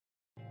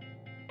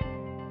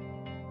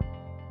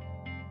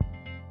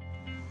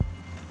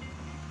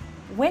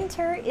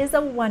Winter is a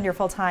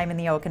wonderful time in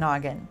the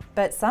Okanagan,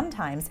 but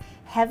sometimes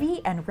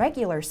heavy and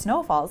regular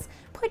snowfalls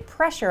put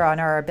pressure on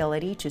our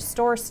ability to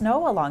store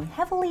snow along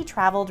heavily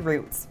traveled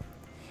routes.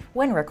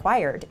 When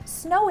required,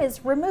 snow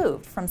is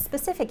removed from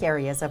specific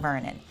areas of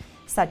Vernon,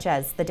 such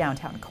as the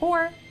downtown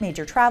core,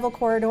 major travel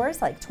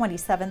corridors like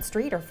 27th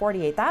Street or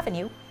 48th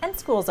Avenue, and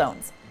school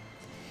zones.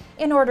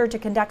 In order to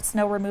conduct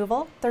snow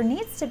removal, there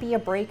needs to be a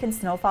break in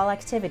snowfall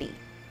activity,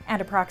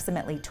 and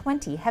approximately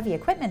 20 heavy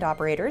equipment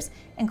operators,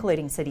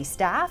 including city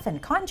staff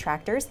and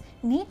contractors,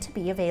 need to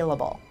be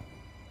available.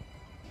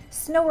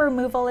 Snow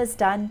removal is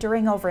done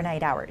during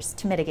overnight hours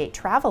to mitigate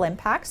travel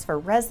impacts for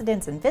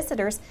residents and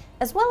visitors,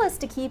 as well as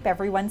to keep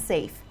everyone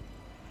safe.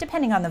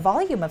 Depending on the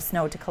volume of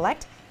snow to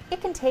collect,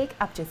 it can take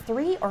up to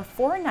 3 or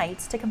 4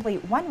 nights to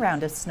complete one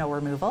round of snow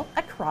removal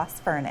across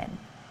Vernon.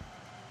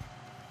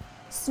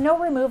 Snow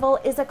removal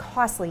is a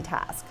costly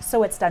task,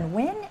 so it's done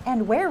when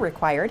and where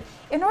required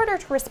in order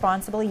to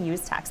responsibly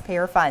use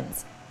taxpayer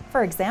funds.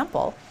 For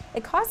example,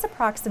 it costs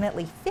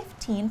approximately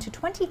 $15,000 to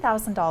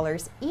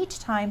 $20,000 each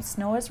time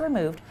snow is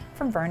removed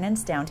from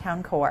Vernon's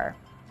downtown core.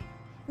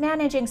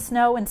 Managing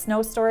snow and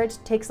snow storage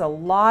takes a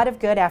lot of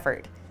good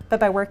effort, but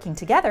by working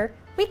together,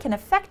 we can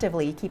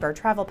effectively keep our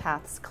travel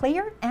paths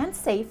clear and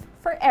safe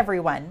for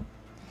everyone.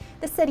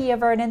 The City of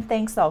Vernon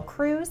thanks all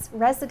crews,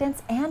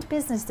 residents, and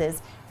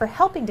businesses for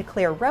helping to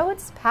clear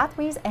roads,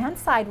 pathways, and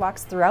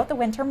sidewalks throughout the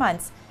winter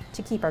months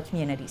to keep our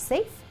community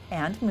safe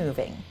and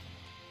moving.